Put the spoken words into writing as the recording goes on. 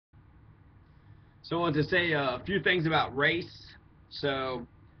So I want to say a few things about race. So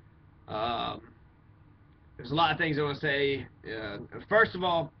um, there's a lot of things I want to say. First of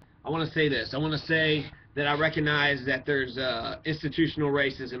all, I want to say this. I want to say that I recognize that there's institutional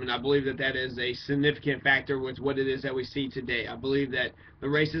racism, and I believe that that is a significant factor with what it is that we see today. I believe that the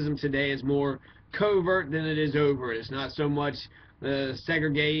racism today is more covert than it is overt. It's not so much the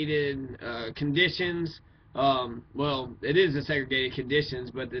segregated conditions. Well, it is a segregated conditions,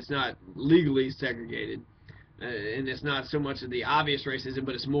 but it's not legally segregated. And it's not so much of the obvious racism,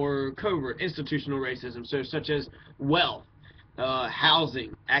 but it's more covert, institutional racism. So, such as wealth,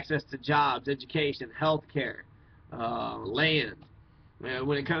 housing, access to jobs, education, healthcare, land.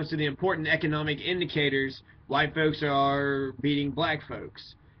 When it comes to the important economic indicators, white folks are beating black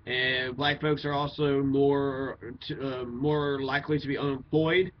folks, and black folks are also more likely to be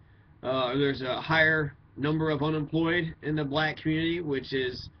unemployed. There's a higher number of unemployed in the black community, which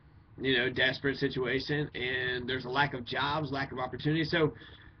is desperate situation, and there's a lack of jobs, lack of opportunity. So,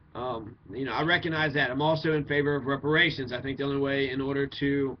 I recognize that. I'm also in favor of reparations. I think the only way in order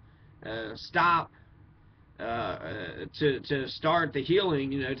to stop, to start the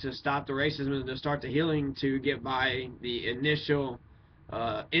healing, to stop the racism and to start the healing, to get by the initial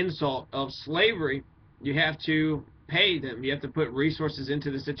insult of slavery, you have to pay them. You have to put resources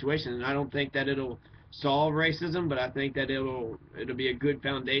into the situation, and I don't think that it'll solve racism, but I think that it'll be a good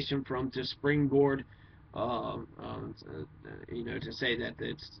foundation from to springboard, to say that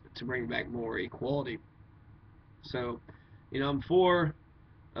it's to bring back more equality. So, I'm for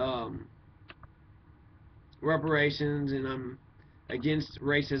um, reparations, and I'm against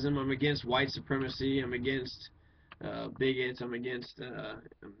racism. I'm against white supremacy. I'm against bigots. I'm against,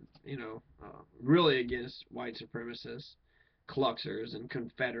 really against white supremacists, Kluxers, and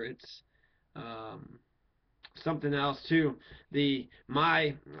Confederates. Um, Something else too.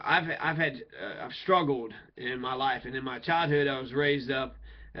 I've struggled in my life, and in my childhood I was raised up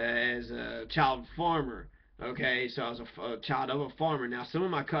as a child farmer. Okay, so I was a child of a farmer. Now some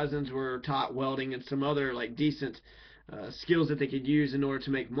of my cousins were taught welding and some other like decent skills that they could use in order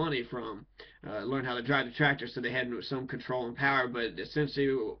to make money from. Learn how to drive the tractor, so they had some control and power. But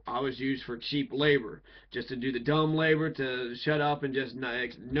essentially, I was used for cheap labor, just to do the dumb labor, to shut up and just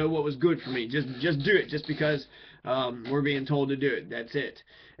know what was good for me. Just do it, just because we're being told to do it. That's it.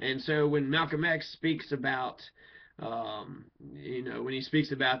 And so when Malcolm X speaks about when he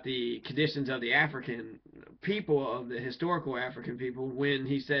speaks about the conditions of the African people, of the historical African people, when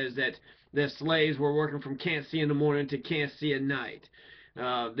he says that the slaves were working from can't see in the morning to can't see at night.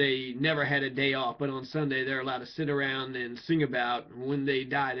 They never had a day off, but on Sunday they're allowed to sit around and sing about when they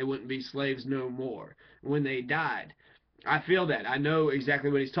died they wouldn't be slaves no more. When they died, I feel that. I know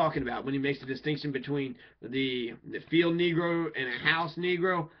exactly what he's talking about when he makes the distinction between the field Negro and a house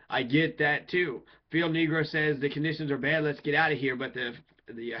Negro. I get that too. Field Negro says the conditions are bad, let's get out of here, but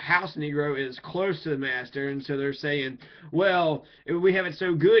the house Negro is close to the master, and so they're saying, well, if we have it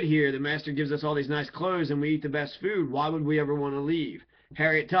so good here, the master gives us all these nice clothes and we eat the best food, why would we ever want to leave?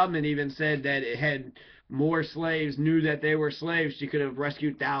 Harriet Tubman even said that it had more slaves knew that they were slaves, she could have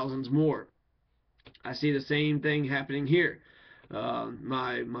rescued thousands more. I see the same thing happening here.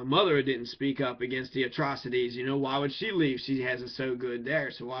 My mother didn't speak up against the atrocities. Why would she leave? She has it so good there,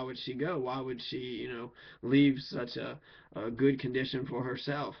 so why would she go? Why would she, leave such a good condition for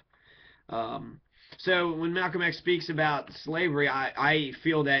herself? Um, so when Malcolm X speaks about slavery, I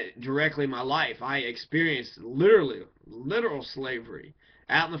feel that directly in my life. I experienced literal slavery.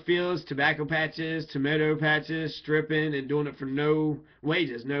 Out in the fields, tobacco patches, tomato patches, stripping, and doing it for no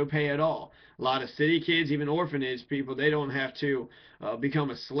wages, no pay at all. A lot of city kids, even orphanage people, they don't have to become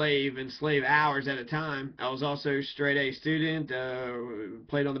a slave and slave hours at a time. I was also a straight A student,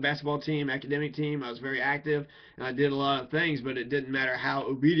 played on the basketball team, academic team. I was very active, and I did a lot of things, but it didn't matter how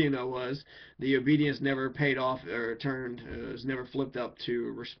obedient I was. The obedience never paid off or turned, was never flipped up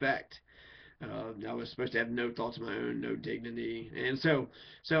to respect. I was supposed to have no thoughts of my own, no dignity, and so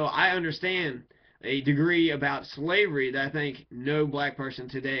I understand a degree about slavery that I think no black person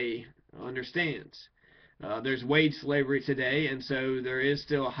today understands. There's wage slavery today, and so there is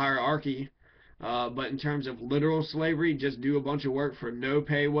still a hierarchy. But in terms of literal slavery, just do a bunch of work for no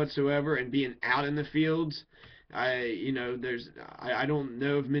pay whatsoever and being out in the fields. I don't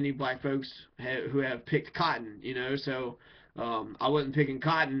know of many black folks who have picked cotton. So I wasn't picking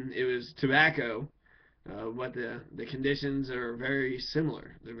cotton; it was tobacco. But the conditions are very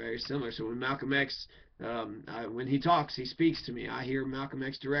similar. They're very similar. So when Malcolm X, when he talks, he speaks to me. I hear Malcolm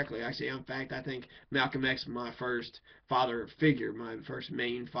X directly. Actually, in fact, I think Malcolm X, my first father figure, my first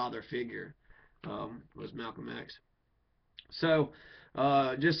main father figure, was Malcolm X. So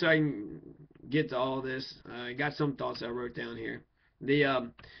just so I can get to all this, I got some thoughts I wrote down here.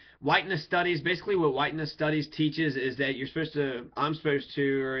 The whiteness studies, basically what whiteness studies teaches is that I'm supposed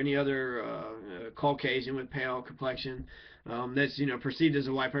to, or any other Caucasian with pale complexion, that's, perceived as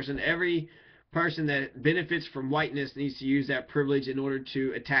a white person, every person that benefits from whiteness needs to use that privilege in order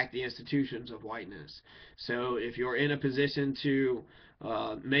to attack the institutions of whiteness. So if you're in a position to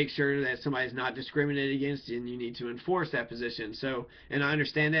make sure that somebody's not discriminated against, and you need to enforce that position. So, and I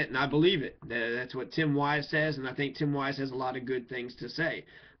understand that, and I believe it. That's what Tim Wise says, and I think Tim Wise has a lot of good things to say.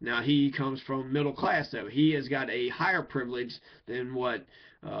 Now, he comes from middle class, though. He has got a higher privilege than what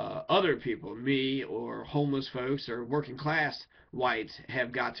other people, me or homeless folks or working class whites,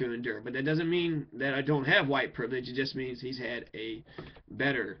 have got to endure. But that doesn't mean that I don't have white privilege. It just means he's had a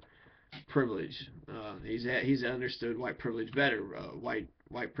better privilege. He's understood white privilege better.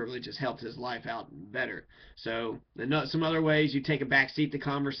 White privilege has helped his life out better. So some other ways: you take a back seat to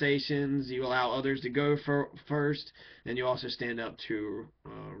conversations, you allow others to go first, and you also stand up to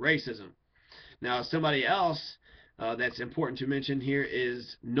racism. Now, somebody else that's important to mention here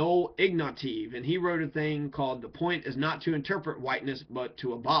is Noel Ignatieff, and he wrote a thing called "The Point is Not to Interpret Whiteness, but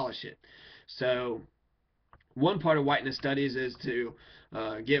to Abolish It." So one part of whiteness studies is to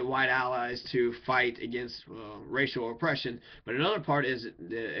get white allies to fight against racial oppression, but another part is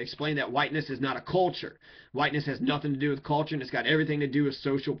to explain that whiteness is not a culture. Whiteness has nothing to do with culture, and it's got everything to do with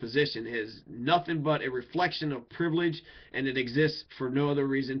social position. It is nothing but a reflection of privilege, and it exists for no other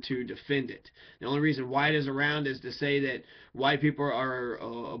reason to defend it. The only reason white is around is to say that white people are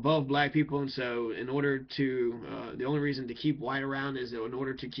above black people, and so in order to, the only reason to keep white around is in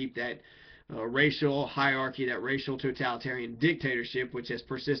order to keep that racial hierarchy, that racial totalitarian dictatorship, which has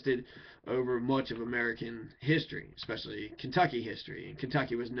persisted over much of American history, especially Kentucky history. And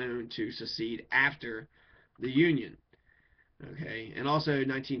Kentucky was known to secede after the Union. Okay, and also in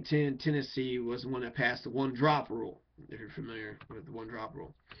 1910, Tennessee was the one that passed the one-drop rule, if you're familiar with the one-drop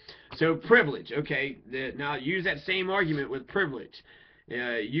rule. So privilege, okay, now use that same argument with privilege.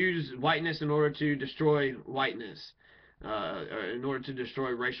 Use whiteness in order to destroy whiteness. In order to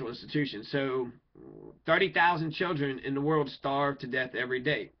destroy racial institutions. So 30,000 children in the world starve to death every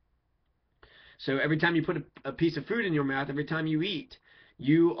day. So every time you put a piece of food in your mouth, every time you eat,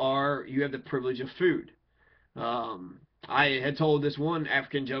 you have the privilege of food. I had told this one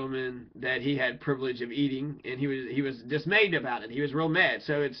African gentleman that he had privilege of eating, and he was dismayed about it. He was real mad.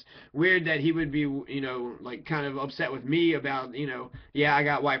 So it's weird that he would be, like kind of upset with me about, yeah, I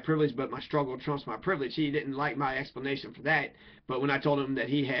got white privilege, but my struggle trumps my privilege. He didn't like my explanation for that. But when I told him that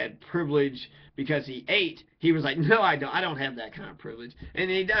he had privilege because he ate, he was like, no, I don't. I don't have that kind of privilege. And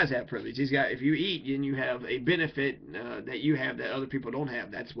he does have privilege. He's got, if you eat, then you have a benefit that you have that other people don't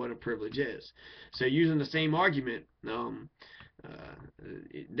have. That's what a privilege is. So using the same argument,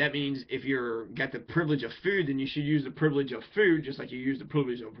 that means if you're got the privilege of food, then you should use the privilege of food just like you use the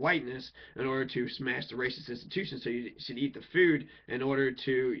privilege of whiteness in order to smash the racist institutions. So you should eat the food in order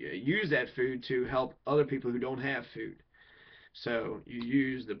to use that food to help other people who don't have food. So you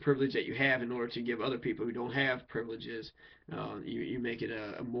use the privilege that you have in order to give other people who don't have privileges. You make it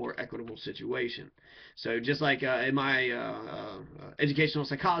a more equitable situation. So just like in my educational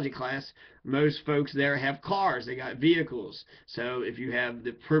psychology class, most folks there have cars. They got vehicles. So if you have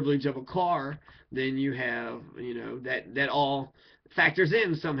the privilege of a car, then you have, that all factors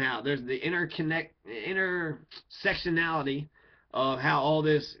in somehow. There's the intersectionality of how all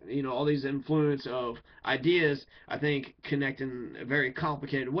this, all these influence of ideas, I think, connect in a very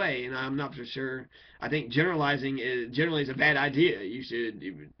complicated way, and I'm not for sure. I think generalizing generally is a bad idea. You should,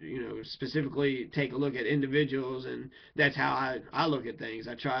 specifically take a look at individuals, and that's how I look at things.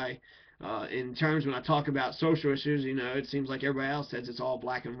 I try, in terms when I talk about social issues, it seems like everybody else says it's all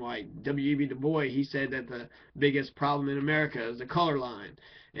black and white. W.E.B. Du Bois, he said that the biggest problem in America is the color line.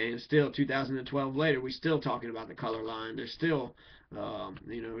 And still, 2012 later, we're still talking about the color line. There's still,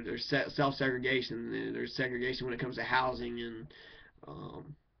 there's self-segregation. There's segregation when it comes to housing and,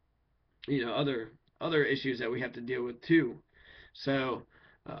 other issues that we have to deal with too. So,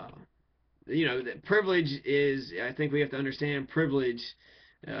 that privilege is, I think we have to understand privilege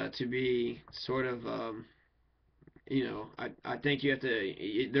to be sort of, I think you have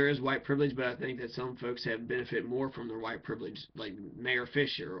to, there is white privilege, but I think that some folks have benefit more from their white privilege, like Mayor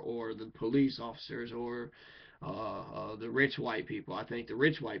Fisher or the police officers or the rich white people. I think the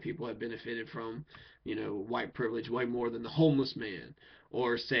rich white people have benefited from, white privilege way more than the homeless man.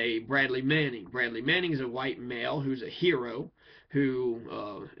 Or say Bradley Manning. Bradley Manning is a white male who's a hero,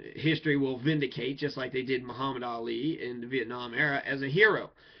 who history will vindicate, just like they did Muhammad Ali in the Vietnam era, as a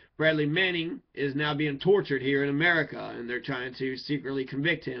hero. Bradley Manning is now being tortured here in America, and they're trying to secretly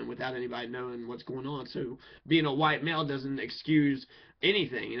convict him without anybody knowing what's going on. So being a white male doesn't excuse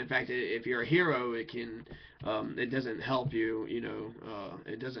anything. And in fact, if you're a hero, it doesn't help you.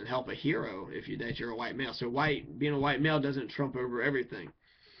 It doesn't help a hero if that you're a white male. So being a white male doesn't trump over everything.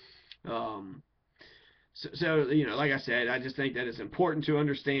 So like I said, I just think that it's important to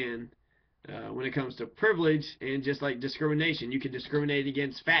understand when it comes to privilege, and just like discrimination. You can discriminate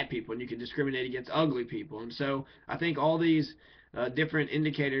against fat people, and you can discriminate against ugly people. And so I think all these different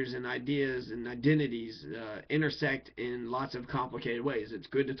indicators and ideas and identities intersect in lots of complicated ways. It's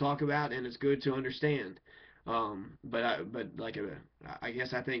good to talk about, and it's good to understand. I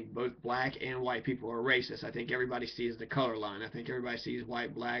guess I think both black and white people are racist. I think everybody sees the color line. I think everybody sees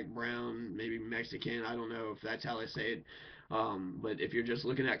white, black, brown, maybe Mexican. I don't know if that's how they say it. But if you're just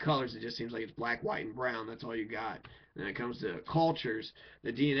looking at colors, it just seems like it's black, white, and brown. That's all you got. And when it comes to cultures,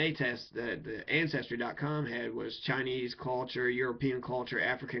 the DNA test that the Ancestry.com had was Chinese culture, European culture,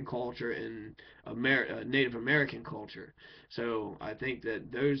 African culture, and Native American culture. So I think that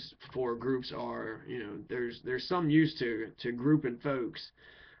those four groups are, there's some use to grouping folks.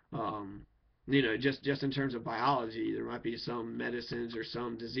 Just in terms of biology, there might be some medicines or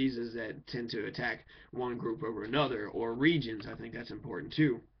some diseases that tend to attack one group over another, or regions. I think that's important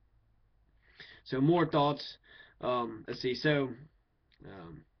too. So more thoughts. Let's see. So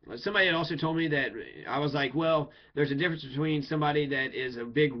somebody had also told me that I was like, well, there's a difference between somebody that is a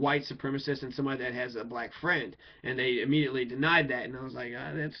big white supremacist and somebody that has a black friend, and they immediately denied that. And I was like,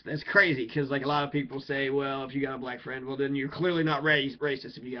 that's crazy, because like a lot of people say, well, if you got a black friend, well, then you're clearly not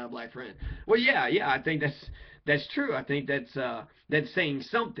racist if you got a black friend. Well, yeah, I think that's true. I think that's saying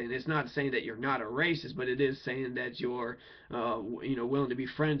something. It's not saying that you're not a racist, but it is saying that you're willing to be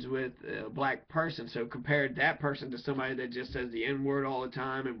friends with a black person. So compare that person to somebody that just says the N-word all the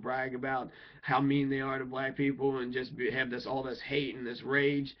time and brag about how mean they are to black people, and just have all this hate and this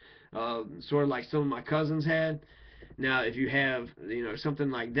rage, sort of like some of my cousins had. Now, if you have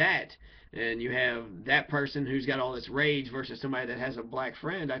something like that, and you have that person who's got all this rage versus somebody that has a black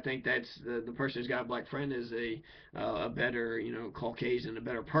friend, I think that's the person who's got a black friend is a better Caucasian, a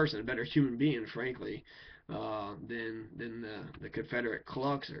better person, a better human being, frankly, than the Confederate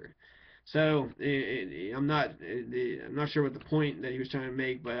Kluxer. So I'm not sure what the point that he was trying to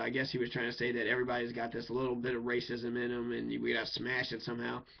make, but I guess he was trying to say that everybody's got this little bit of racism in them, and we got to smash it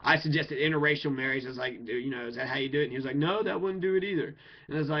somehow. I suggested interracial marriage. I was like, is that how you do it? And he was like, no, that wouldn't do it either.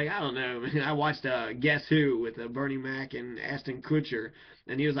 And I was like, I don't know, man. I watched Guess Who with Bernie Mac and Ashton Kutcher,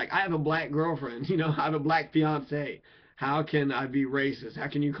 and he was like, I have a black girlfriend, I have a black fiance. How can I be racist? How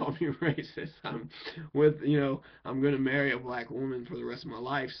can you call me racist? I'm going to marry a black woman for the rest of my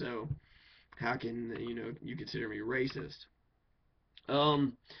life, so how can you consider me racist?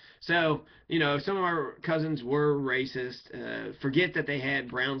 So some of our cousins were racist. Forget that they had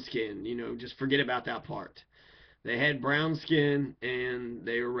brown skin. Just forget about that part. They had brown skin and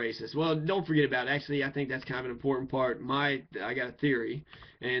they were racist. Well, don't forget about it. Actually, I think that's kind of an important part. I got a theory,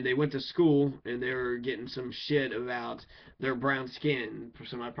 and they went to school and they were getting some shit about their brown skin.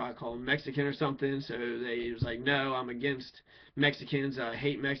 Somebody probably called them Mexican or something. So they was like, no, I'm against Mexicans. I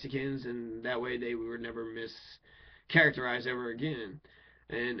hate Mexicans, and that way they were never mischaracterized ever again.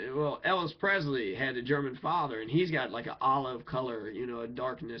 And well, Elvis Presley had a German father, and he's got like an olive color, a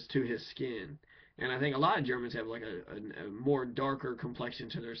darkness to his skin. And I think a lot of Germans have like a more darker complexion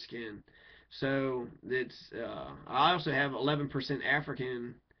to their skin. So I also have 11%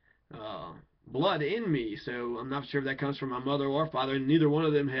 African blood in me. So I'm not sure if that comes from my mother or father. Neither one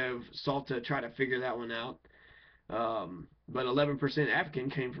of them have sought to try to figure that one out. But 11%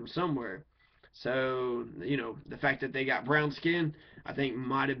 African came from somewhere. So, the fact that they got brown skin, I think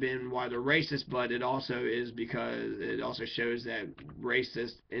might have been why they're racist, but it also is because it also shows that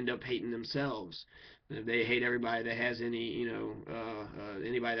racists end up hating themselves. They hate everybody that has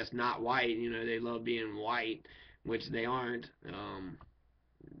anybody that's not white, they love being white, which they aren't.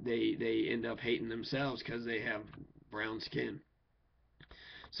 They end up hating themselves because they have brown skin.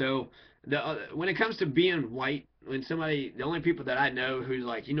 So when it comes to being white, the only people that I know who's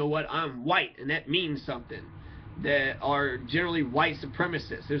like, what, I'm white, and that means something, that are generally white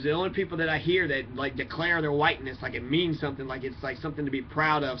supremacists. There's the only people that I hear that like declare their whiteness like it means something, like it's like something to be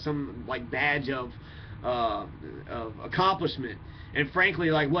proud of, some like badge of accomplishment. And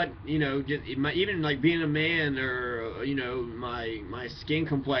frankly, like what, even like being a man, or my skin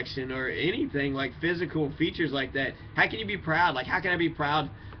complexion, or anything like physical features like that, how can you be proud? Like, how can I be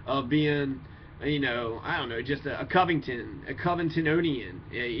proud of being, I don't know, just a Covingtonian?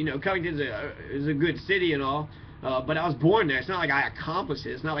 Covington is a good city and all, But I was born there. It's not like I accomplished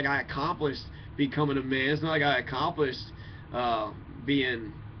it. It's not like I accomplished becoming a man. It's not like I accomplished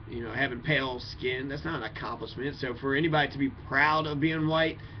being, having pale skin. That's not an accomplishment. So for anybody to be proud of being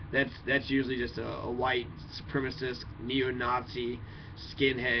white, that's usually just a white supremacist, neo-Nazi,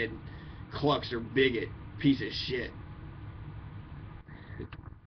 skinhead, cluckster, bigot, piece of shit.